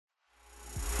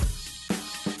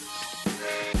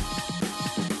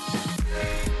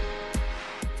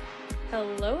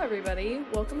Hello, everybody.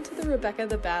 Welcome to the Rebecca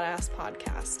the Badass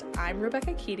podcast. I'm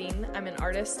Rebecca Keating. I'm an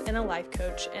artist and a life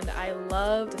coach, and I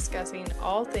love discussing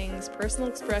all things personal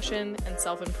expression and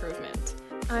self-improvement.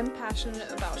 I'm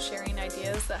passionate about sharing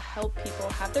ideas that help people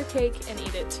have their cake and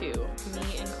eat it too,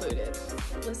 me included.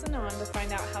 Listen on to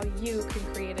find out how you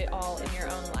can create it all in your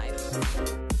own life.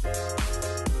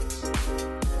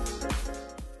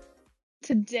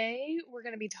 Today, we're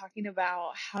going to be talking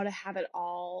about how to have it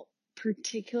all,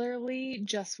 particularly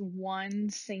just one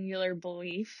singular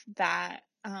belief that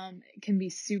can be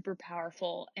super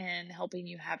powerful in helping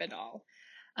you have it all.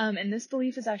 And this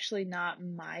belief is actually not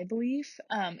my belief.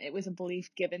 It was a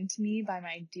belief given to me by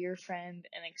my dear friend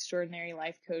and extraordinary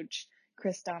life coach,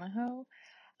 Chris Donahoe.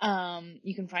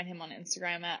 You can find him on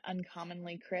Instagram at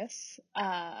uncommonlychris.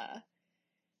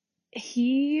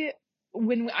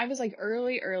 When I was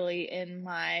early in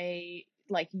my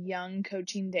young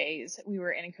coaching days, we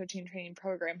were in a coaching training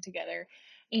program together,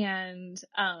 and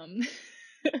I'm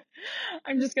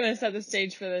just gonna set the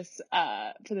stage for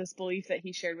this belief that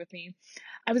he shared with me.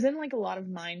 I was in a lot of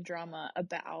mind drama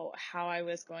about how I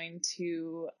was going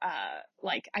to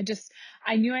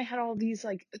I knew I had all these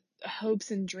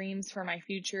hopes and dreams for my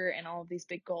future and all of these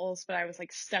big goals, but I was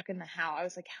stuck in the how. I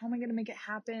was how am I gonna make it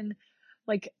happen?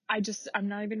 I'm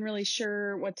not even really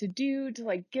sure what to do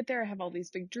to get there. I have all these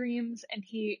big dreams. And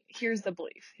here's the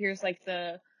belief. Here's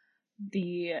the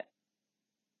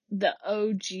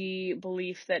OG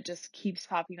belief that just keeps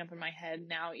popping up in my head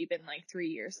now, even 3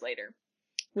 years later,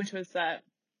 which was that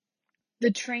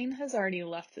the train has already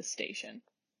left the station.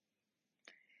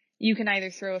 You can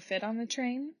either throw a fit on the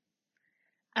train,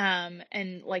 and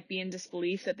be in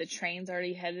disbelief that the train's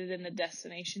already headed in the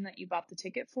destination that you bought the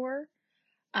ticket for.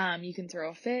 You can throw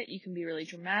a fit, you can be really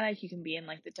dramatic, you can be in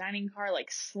the dining car,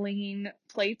 slinging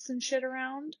plates and shit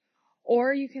around,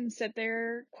 or you can sit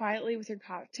there quietly with your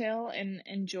cocktail and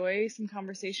enjoy some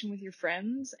conversation with your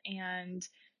friends and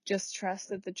just trust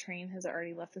that the train has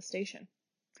already left the station.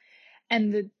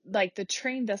 And the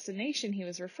train destination he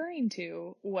was referring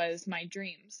to was my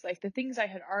dreams, the things I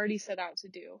had already set out to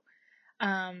do.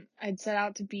 I'd set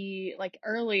out to be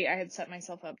early, I had set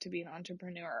myself up to be an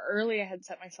entrepreneur. Early, I had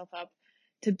set myself up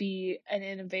to be an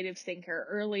innovative thinker.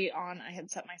 Early on, I had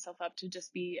set myself up to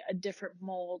just be a different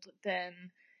mold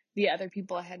than the other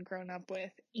people I had grown up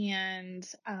with. And,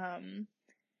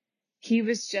 he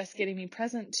was just getting me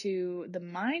present to the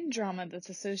mind drama that's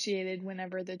associated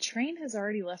whenever the train has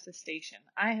already left the station.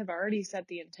 I have already set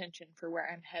the intention for where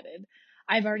I'm headed.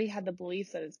 I've already had the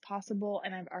belief that it's possible,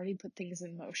 and I've already put things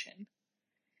in motion.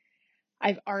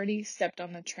 I've already stepped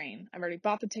on the train. I've already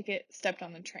bought the ticket, stepped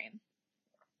on the train.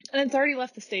 And it's already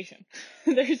left the station.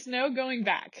 There's no going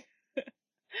back.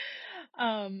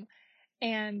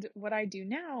 And what I do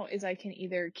now is I can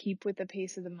either keep with the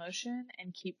pace of the motion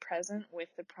and keep present with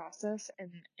the process and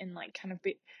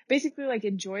basically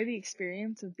enjoy the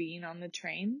experience of being on the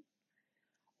train,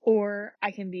 or I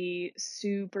can be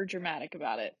super dramatic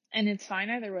about it. And it's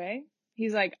fine either way.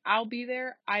 He's like, I'll be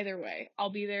there either way. I'll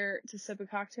be there to sip a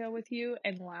cocktail with you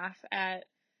and laugh at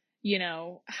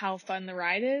how fun the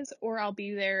ride is, or I'll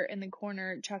be there in the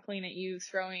corner chuckling at you,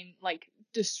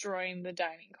 destroying the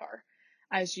dining car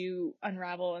as you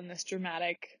unravel in this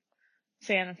dramatic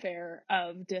fanfare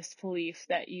of disbelief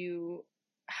that you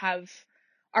have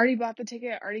already bought the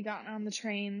ticket, already gotten on the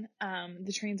train.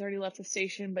 The train's already left the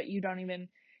station, but you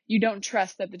don't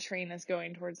trust that the train is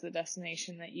going towards the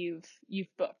destination that you've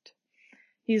booked.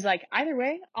 He's like, either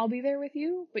way, I'll be there with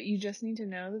you, but you just need to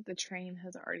know that the train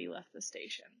has already left the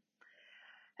station.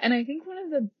 And I think one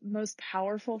of the most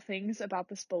powerful things about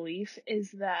this belief is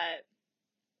that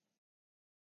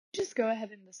just go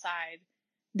ahead and decide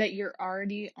that you're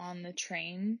already on the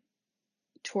train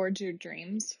towards your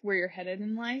dreams, where you're headed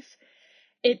in life.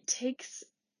 It takes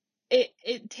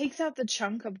out the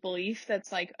chunk of belief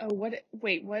that's what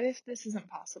if this isn't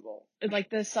possible?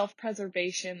 The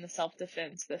self-preservation, the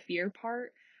self-defense, the fear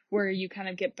part, where you kind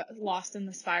of get lost in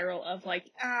the spiral of I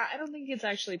don't think it's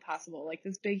actually possible.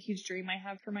 This big, huge dream I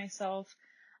have for myself,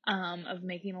 of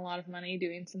making a lot of money,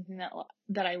 doing something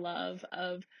that I love,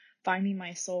 of finding my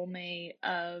soulmate,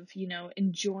 of,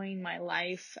 enjoying my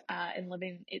life, and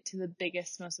living it to the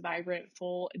biggest, most vibrant,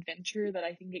 full adventure that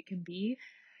I think it can be.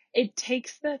 It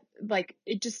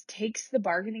just takes the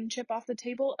bargaining chip off the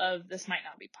table of this might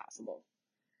not be possible.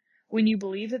 When you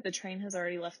believe that the train has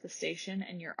already left the station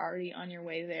and you're already on your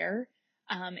way there,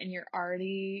 and you're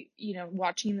already,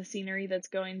 watching the scenery that's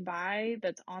going by,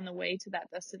 that's on the way to that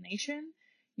destination,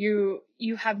 you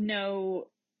have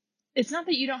it's not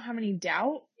that you don't have any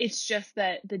doubt, it's just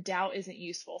that the doubt isn't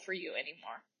useful for you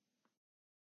anymore.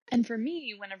 And for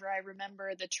me, whenever I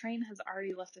remember the train has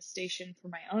already left the station for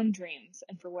my own dreams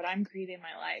and for what I'm creating in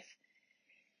my life,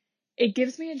 it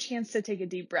gives me a chance to take a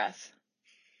deep breath.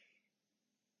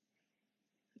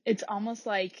 It's almost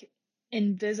like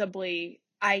invisibly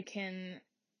I can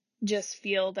just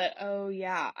feel that, oh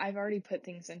yeah, I've already put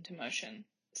things into motion.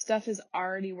 Stuff is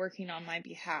already working on my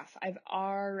behalf. I've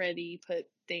already put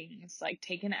things like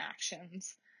taken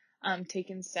actions,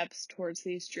 taken steps towards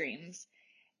these dreams.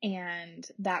 And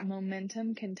that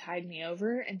momentum can tide me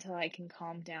over until I can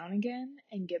calm down again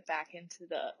and get back into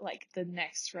the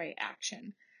next right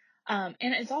action. And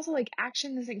it's also like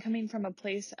action isn't coming from a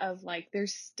place of like,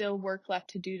 there's still work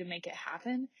left to do to make it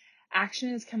happen.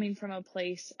 Action is coming from a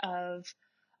place of,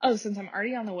 oh, since I'm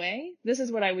already on the way, this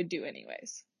is what I would do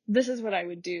anyways. This is what I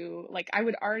would do. Like I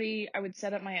would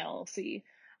set up my LLC.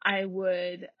 I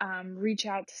would, reach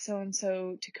out to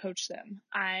so-and-so to coach them.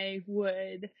 I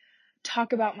would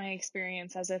talk about my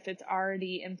experience as if it's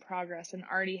already in progress and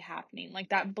already happening. Like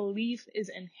that belief is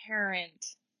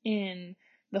inherent in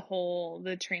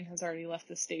the train has already left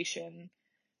the station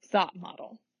thought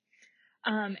model.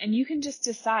 And you can just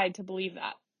decide to believe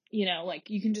that, like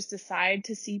you can just decide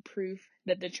to see proof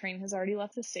that the train has already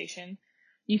left the station.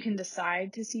 You can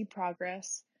decide to see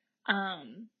progress.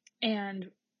 And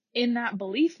in that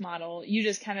belief model, you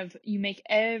just you make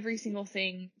every single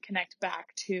thing connect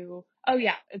back to, oh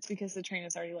yeah, it's because the train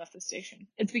has already left the station.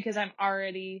 It's because I'm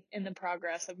already in the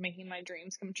progress of making my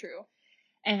dreams come true.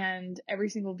 And every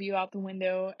single view out the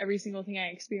window, every single thing I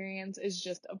experience is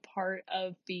just a part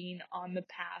of being on the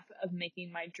path of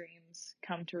making my dreams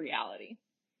come to reality.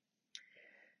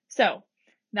 So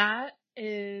that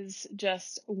is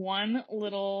just one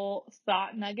little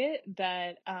thought nugget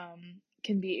that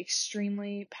can be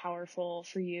extremely powerful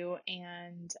for you.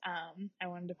 And I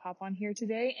wanted to pop on here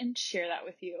today and share that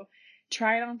with you.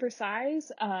 Try it on for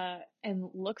size and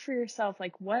look for yourself,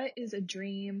 like what is a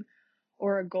dream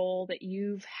or a goal that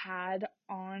you've had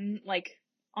on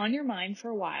your mind for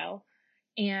a while,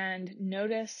 and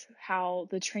notice how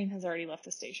the train has already left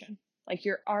the station. Like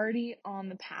you're already on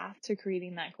the path to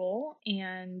creating that goal,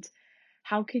 and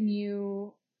how can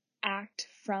you act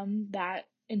from that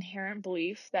inherent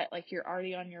belief that like you're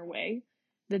already on your way.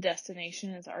 The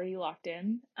destination is already locked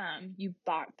in. You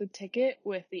bought the ticket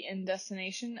with the end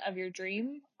destination of your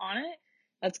dream on it.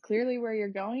 That's clearly where you're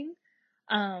going.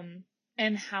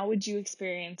 And how would you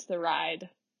experience the ride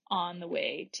on the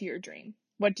way to your dream?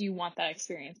 What do you want that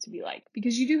experience to be like?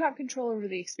 Because you do have control over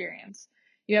the experience.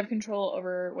 You have control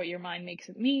over what your mind makes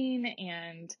it mean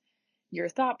and your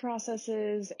thought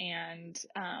processes, and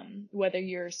whether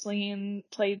you're slinging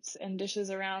plates and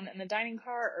dishes around in the dining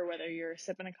car, or whether you're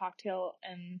sipping a cocktail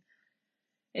and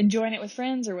enjoying it with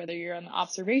friends, or whether you're on the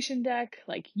observation deck.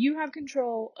 Like you have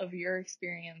control of your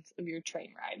experience of your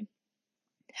train ride.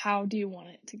 How do you want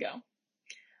it to go?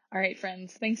 All right,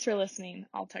 friends, thanks for listening.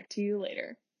 I'll talk to you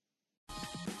later.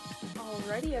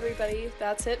 Alrighty, everybody,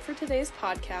 that's it for today's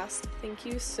podcast. Thank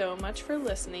you so much for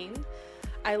listening.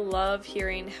 I love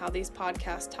hearing how these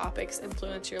podcast topics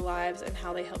influence your lives and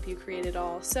how they help you create it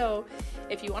all. So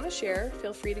if you want to share,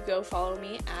 feel free to go follow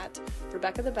me at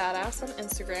Rebecca the Badass on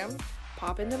Instagram.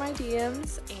 Pop into my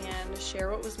DMs and share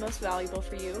what was most valuable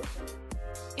for you.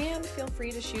 And feel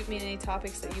free to shoot me any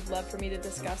topics that you'd love for me to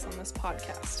discuss on this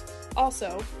podcast.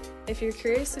 Also, if you're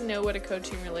curious to know what a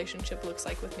coaching relationship looks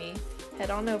like with me,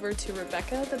 head on over to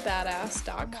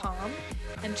RebeccaTheBadass.com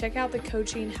and check out the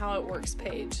Coaching How It Works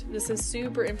page. This is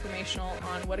super informational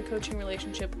on what a coaching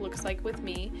relationship looks like with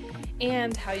me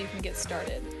and how you can get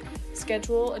started.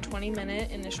 Schedule a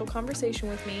 20-minute initial conversation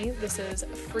with me. This is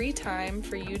free time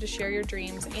for you to share your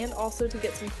dreams and also to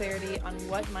get some clarity on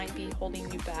what might be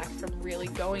holding you back from really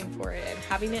going for it and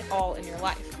having it all in your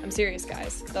life. I'm serious,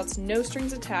 guys. That's no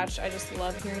strings attached. I just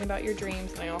love hearing about your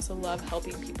dreams, and I also love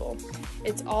helping people.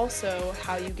 It's also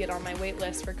how you get on my wait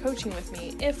list for coaching with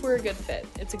me if we're a good fit.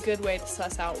 It's a good way to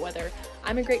suss out whether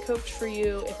I'm a great coach for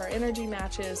you, if our energy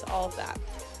matches, all of that.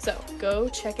 So go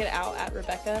check it out at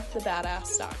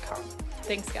RebeccaTheBadass.com.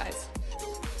 Thanks, guys.